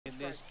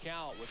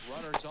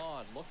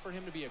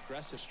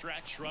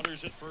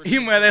Y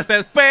me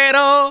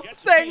desespero,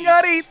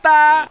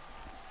 señorita.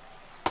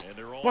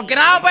 Porque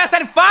nada puede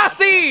ser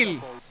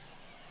fácil.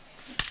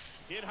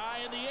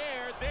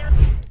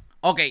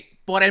 Ok,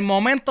 por el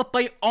momento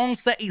estoy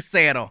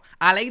 11-0.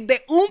 A ley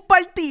de un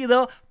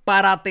partido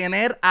para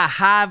tener a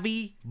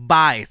Javi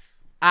Baez.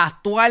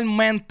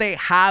 Actualmente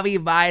Javi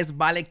Baez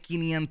vale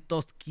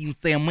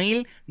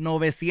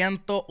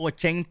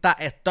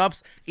 515.980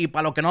 STUBS. Y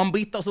para los que no han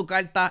visto su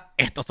carta,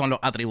 estos son los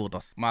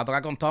atributos. Me va a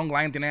tocar con Tom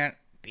Line. Tiene...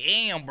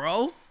 Damn,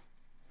 bro.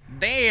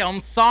 Damn,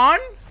 son.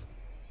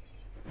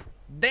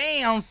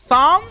 Damn,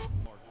 son.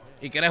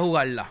 Y quiere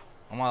jugarla.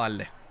 Vamos a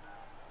darle.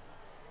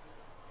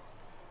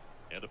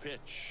 And a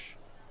pitch.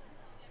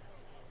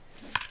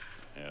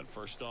 And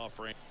first off,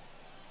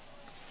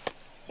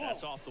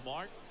 that's off the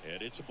mark.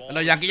 And it's a ball.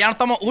 Los Yankees ya no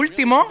estamos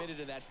últimos.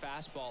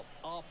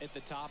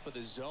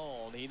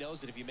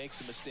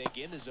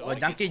 Los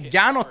Yankees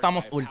ya no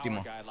estamos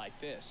últimos.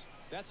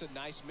 That's a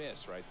nice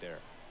miss right there.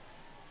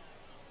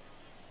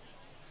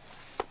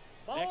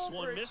 Next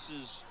one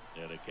misses.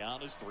 And the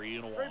count is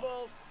 3-1. 3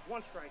 balls,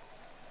 1 strike.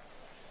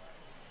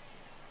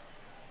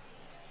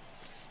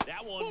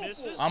 That one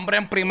misses. Hombre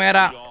en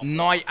primera,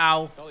 no hay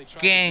out.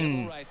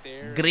 Ken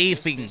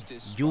Griffin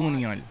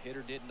Jr.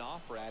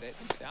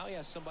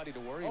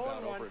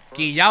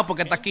 Quillao,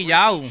 porque está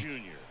quillao.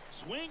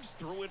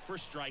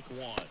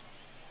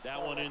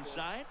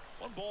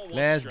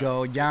 Let's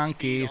go,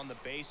 Yankees.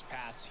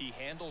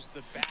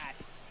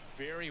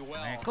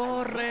 Me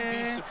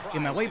corre y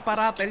me voy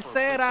para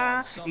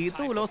tercera y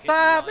tú lo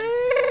sabes.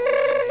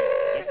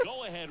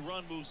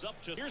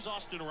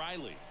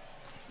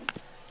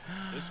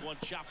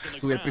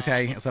 Subí el piso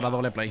ahí, eso era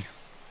doble play.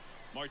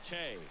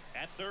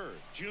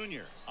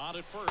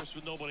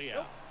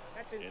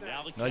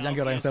 Los Yankees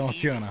ahora se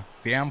emociona,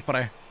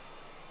 siempre.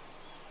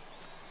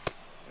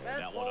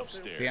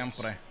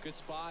 Siempre.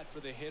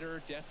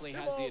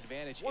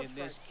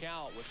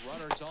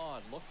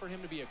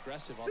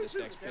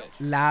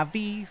 La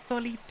vi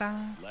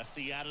solita.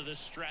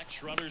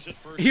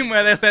 Y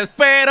me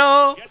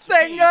desespero,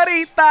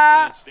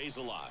 señorita.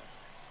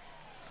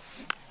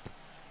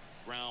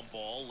 Ground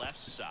ball left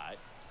side.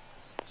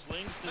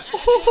 Slings to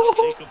second.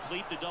 They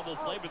complete the double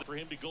play, but for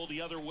him to go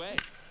the other way.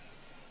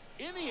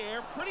 In the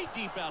air, pretty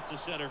deep out to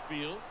center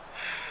field.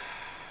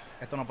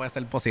 Esto no puede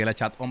ser posible,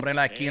 chat. Hombre en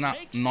la esquina,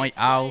 no hay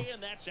out.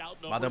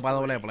 Bate para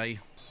doble play.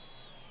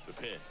 The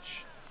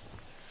pitch.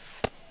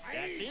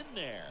 That's in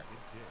there.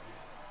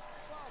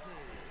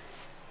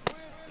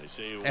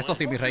 Eso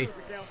sí, mi rey.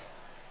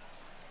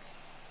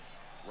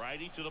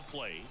 Righty to the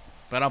plate.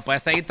 Pero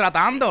puedes seguir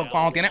tratando.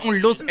 Cuando tienes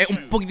un luz es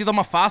un poquitito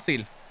más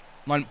fácil.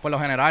 No, por lo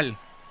general.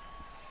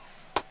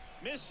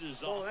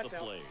 Misses off the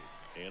plate.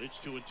 And it's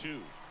 2-2.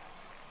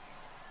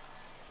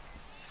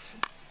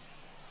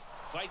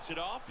 Fights it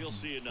off. You'll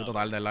see another.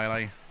 Total del aire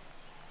ahí.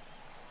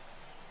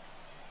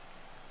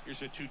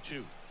 Here's a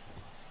 2-2.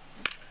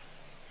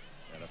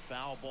 And a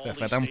foul ball. Se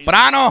fue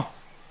temprano.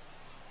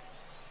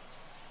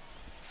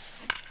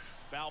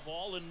 Foul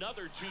ball.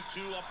 Another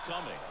 2-2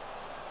 upcoming.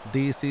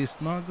 This is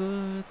not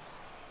good.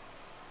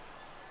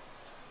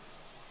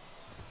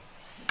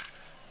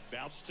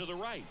 Bounce to the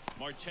right.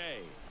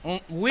 Marte. Un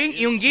win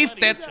y un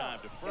gifted.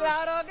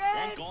 Claro que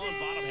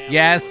sí.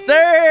 Yes,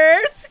 sir.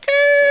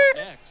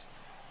 Next.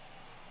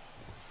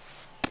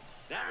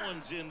 That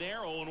one's in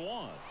there,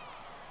 0-1.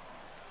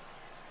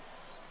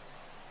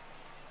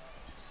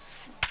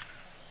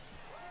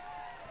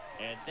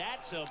 And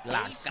that's a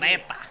La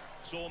creta.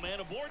 So a man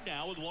aboard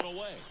now with 1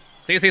 away.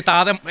 Sí, él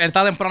está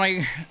temprano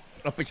ahí.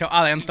 Los pichos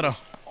adentro.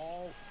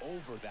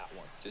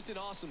 Just an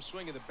awesome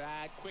swing of the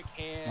bat, quick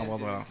hands,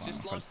 No,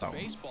 just launched the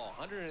baseball.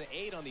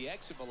 108 on the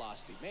exit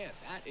velocity. Man,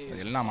 that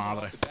is la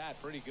madre. off the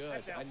bat pretty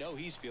good. I know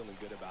he's feeling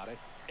good about it.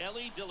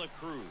 Ellie De La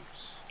Cruz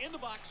in the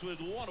box with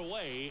 1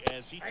 away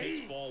as he takes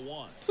ball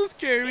 1. So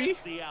scary.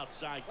 That's the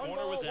outside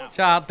corner with that.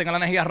 Chat, tengo la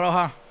energía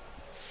roja.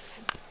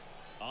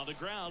 On the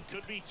ground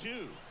could be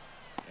 2.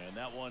 And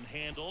that one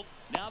handled.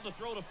 Now the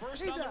throw to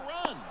first on the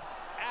run.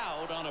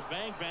 Out on a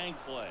bang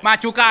play.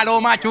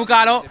 Machucalo.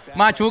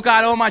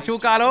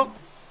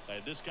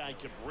 And this guy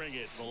can bring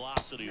it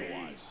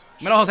velocity-wise.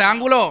 Mira, José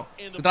Ángulo.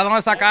 Estoy tratando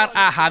de sacar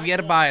a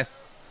Javier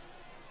Baez.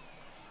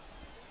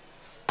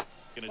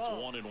 And it's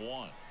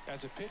 1-1.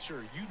 As a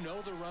pitcher, you know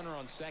the runner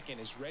on second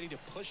is ready to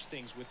push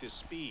things with his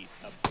speed.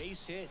 A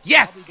base hit is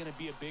probably going to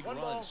be a big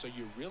run, so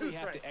you really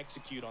have to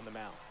execute on the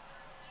mound.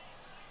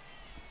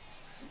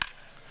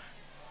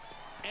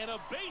 And a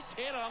base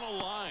hit on a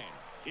line.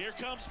 Here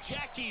comes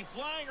Jackie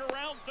flying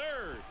around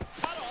third.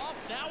 Cut off,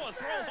 now a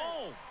throw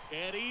home.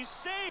 And he's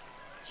safe.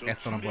 So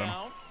Esto no es bueno.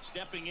 down,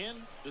 stepping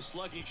in, the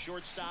slugging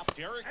shortstop,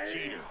 Derek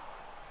Jeter.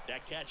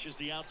 That catches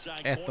the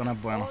outside Esto corner. no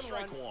es bueno.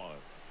 Strike 1.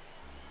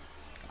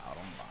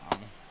 Cabrón, vamos.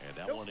 And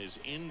that one is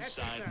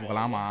inside ball.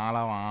 La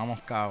mala,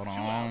 vamos, 2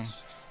 cabrón.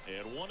 outs.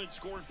 And 1 in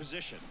scoring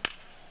position.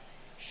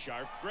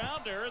 Sharp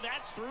grounder,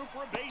 that's through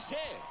for a base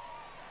hit.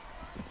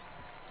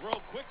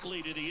 Throw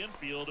quickly to the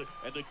infield,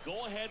 and the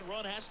go-ahead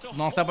run has to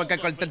No sé por qué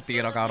hold corté el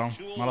tiro, cabrón.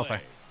 No lo sé.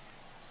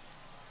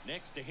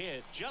 Next to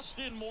hit,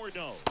 Justin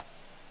Morneau.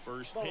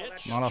 First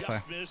pitch, No lo sé.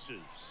 just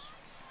misses.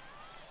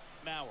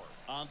 Mauer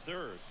on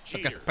third.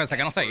 Pensé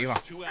que no se iba.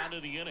 2 out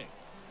of the inning.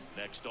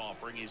 Next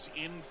offering is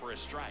in for a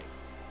strike.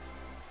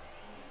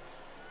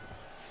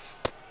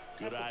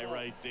 Good eye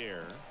right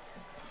there.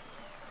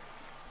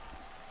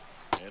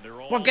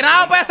 Porque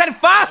nada puede ser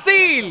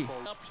fácil.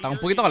 Está un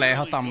poquito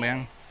lejos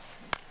también.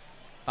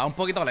 Está un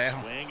poquito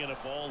lejos.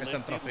 El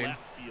centrofield.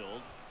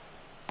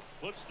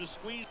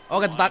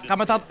 Ok, tú estás...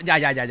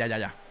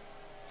 Ya.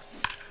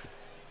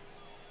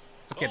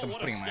 Que tú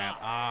primero.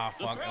 Ah,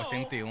 fuck,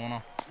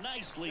 81.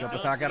 Yo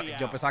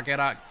pensaba que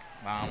era...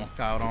 Vamos,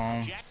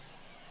 cabrón.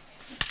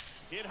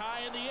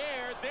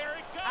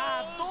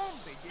 ¿A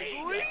dónde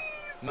llegó?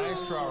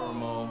 Nice try,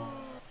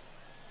 Ramon.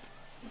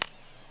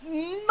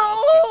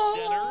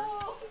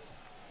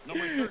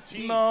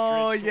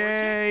 No,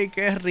 Jay,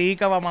 qué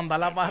rica para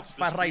mandarla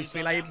para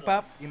Rayfield ahí,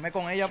 para irme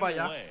con ella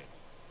para allá.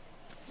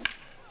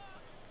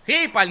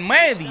 Y para el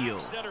medio.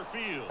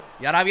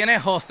 Y ahora viene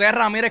José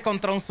Ramírez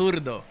contra un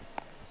zurdo.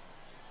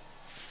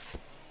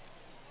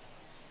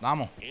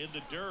 Vamos.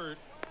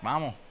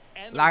 Vamos.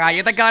 La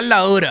galleta hay que darla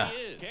dura.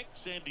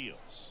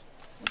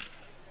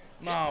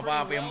 No,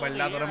 papi, en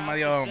verdad tú eres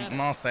medio...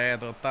 No sé,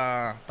 tú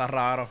estás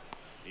raro.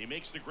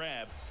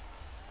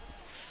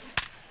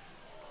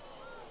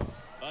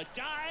 A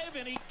dive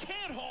and he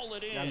can't haul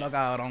it in. Ya lo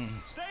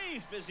cabrón.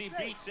 Safe as he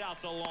beats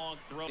out the long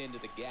throw into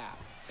the gap.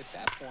 At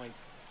that point,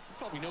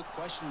 probably no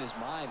question in his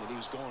mind that he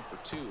was going for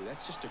 2.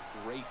 That's just a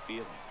great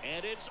feeling.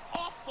 And it's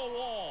off the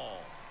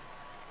wall.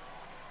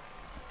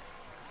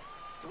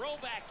 Throw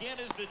back in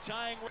as the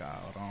tying.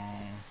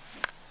 Cabrón.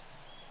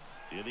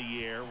 In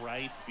the air,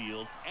 right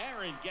field.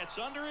 Aaron gets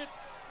under it.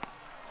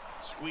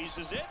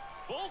 Squeezes it.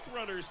 Both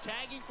runners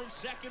tagging from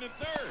second and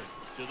third.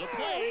 To the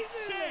plate.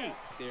 Safe.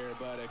 There,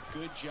 but a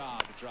good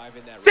job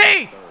driving that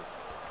right third.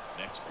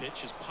 Next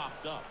pitch is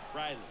popped up.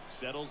 Riley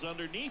settles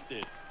underneath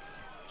it.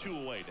 2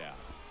 away now.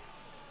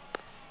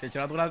 And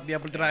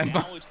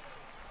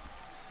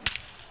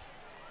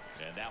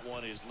that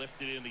one is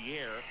lifted in the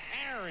air.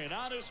 Aaron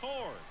on his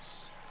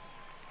horse.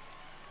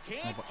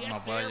 Can't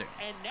get there,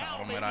 and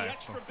now maybe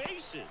extra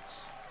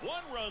bases.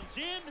 One runs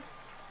in,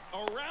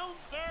 around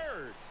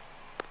third.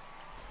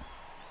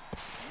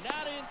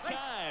 Not in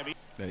time.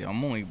 Le dio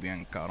muy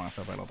bien, cabrón,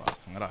 ese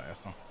pelotazo. Mira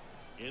eso.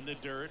 In the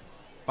dirt.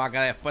 Para que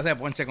después se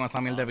ponche con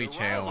esa miel de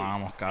picheo.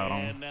 Vamos,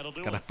 cabrón.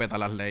 Que respeta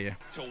las leyes.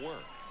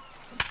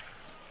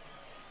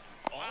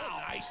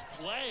 Oh, nice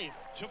play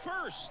to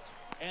first.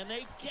 And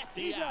they get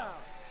the out.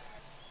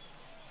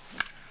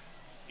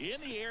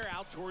 In the air,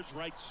 out towards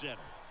right center.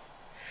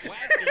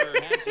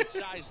 Wagner has it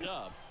sized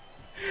up.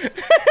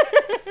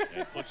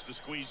 And puts the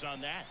squeeze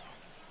on that.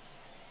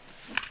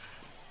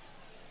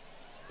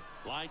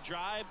 Line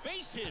drive,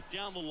 base hit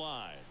down the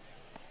line.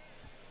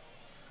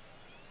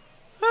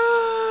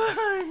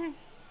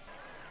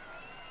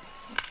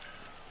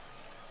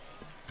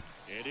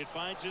 And it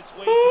finds its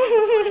way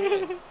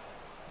through.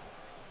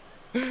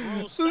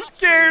 So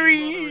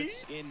scary.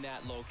 In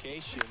that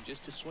location,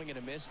 just a swing and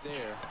a miss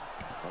there.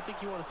 I don't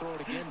think you want to throw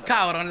it again, though.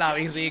 Cabrón, la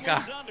vi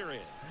rica.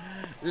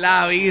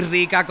 La vi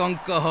rica con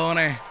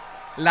cojones.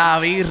 La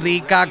vi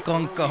rica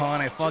con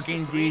cojones.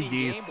 Fucking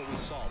GG's.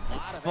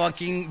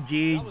 Fucking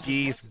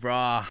GG's,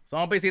 bro.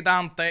 Somos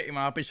visitantes y me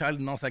va a pichar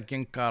no sé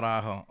quién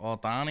carajo.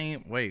 Otani.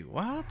 Wait,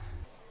 what?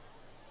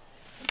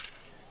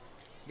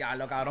 Ya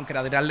lo cabrón,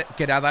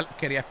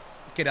 quería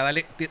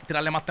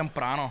tirarle más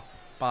temprano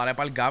para darle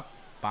para el gap.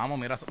 Vamos,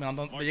 mira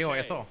dónde llegó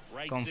eso.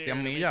 Con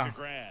 100 millas.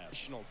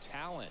 Hit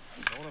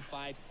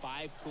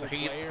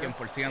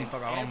 100%,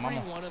 cabrón,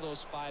 vamos.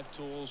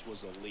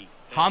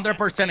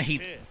 100%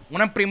 hit.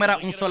 Una en primera,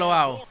 un solo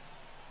out.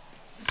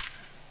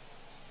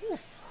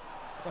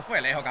 Eso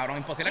fue lejos, cabrón.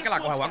 Imposible que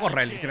la coja. Voy a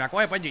correr. Y si me la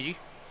coge, pues GG.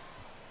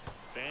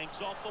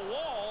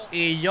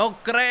 Y yo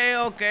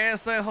creo que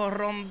ese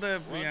jorrón de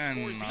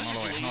bien.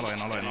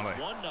 No lo es.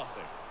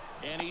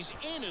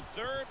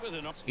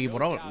 Y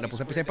bro, le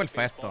puse el piso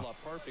perfecto.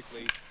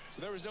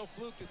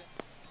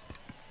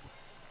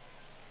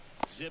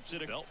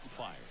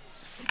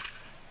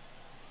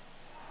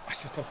 Ay,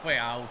 eso fue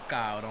out,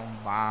 cabrón.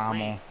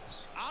 Vamos.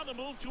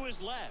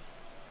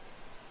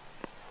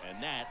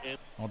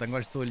 No tengo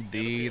el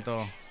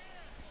zurdito.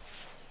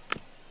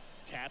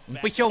 Un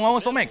pichón nuevo,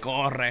 eso me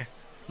corre.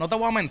 No te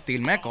voy a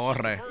mentir, me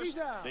corre.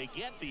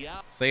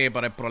 Sí,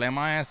 pero el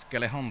problema es que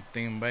él es un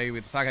team,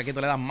 baby. Tú sabes que aquí tú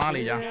le das mal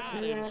y ya.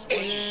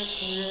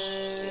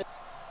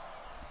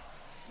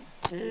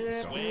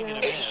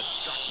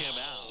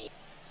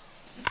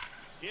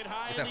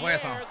 Y se fue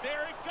eso.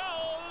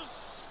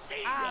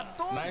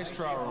 Nice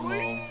try,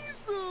 Ramon.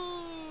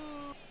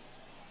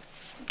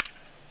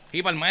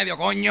 Y para el medio,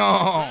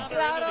 coño.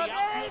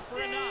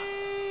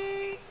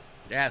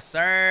 Yes,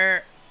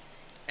 sir.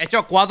 He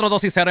hecho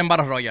 4-2-0 en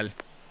Battle Royale.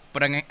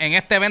 Pero en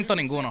este evento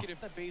ninguno.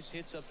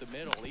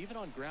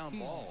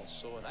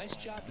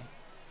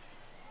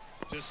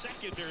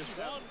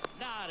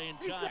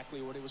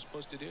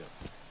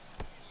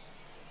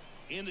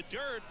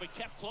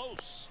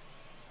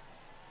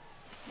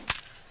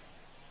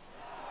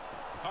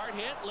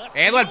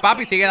 Edward,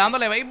 papi, sigue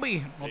dándole,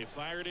 baby.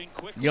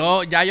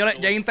 Yo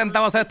he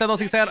intentado hacer este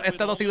 2 y 0,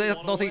 este 2 y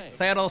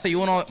 0, 2 y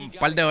 1 un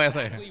par de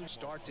veces.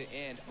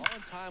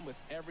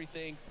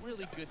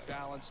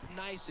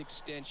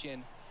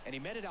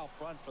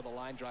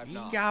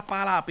 Ya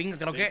para la pinga,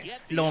 creo que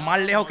lo más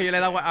lejos que yo le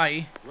he dado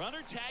ahí.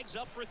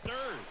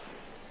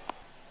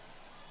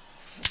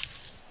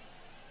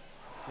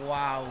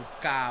 Wow,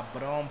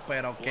 cabrón,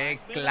 pero qué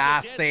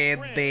clase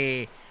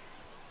de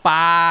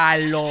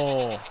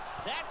palo.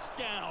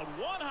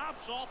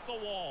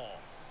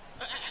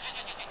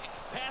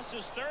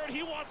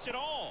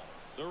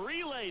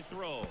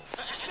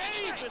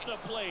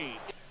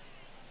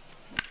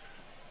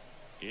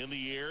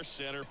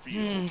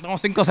 Tengo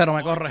 5-0,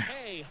 me corre.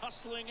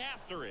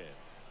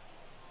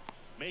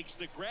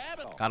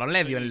 Carol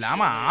le dio en la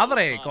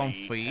madre,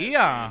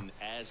 confía.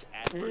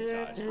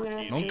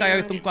 Nunca he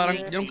visto un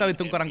cuadrangular, yo nunca he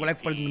visto un cuadrangular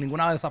por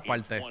ninguna de esas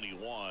partes.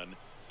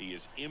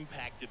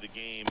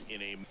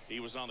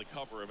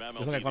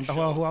 ¿Eso que cuántos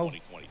juegos ha jugado?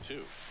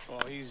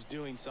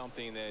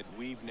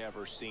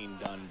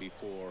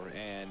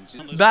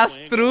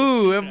 That's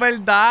true, es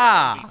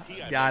verdad.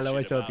 Ya lo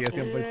he hecho, tío,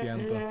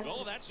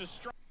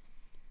 100%.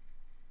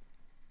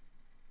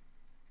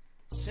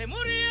 Se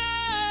murió.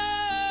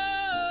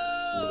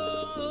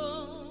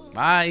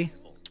 Bye.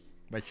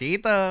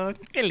 Bechito.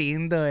 Qué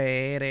lindo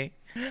eres.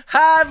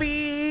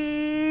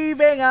 Javi,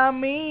 ven a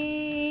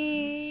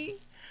mí.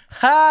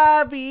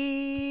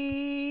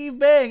 Javi,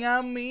 ven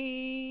a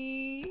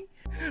mí.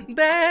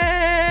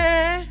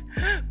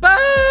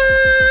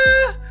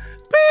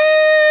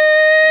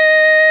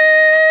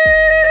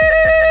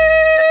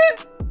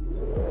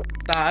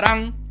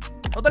 Tarán.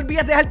 No te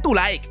olvides de dejar tu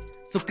like,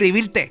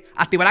 suscribirte,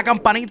 activar la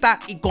campanita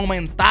y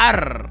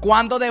comentar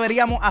cuándo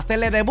deberíamos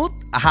hacerle debut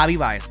a Javi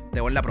Baez. Te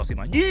veo en la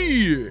próxima.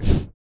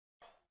 Yeah.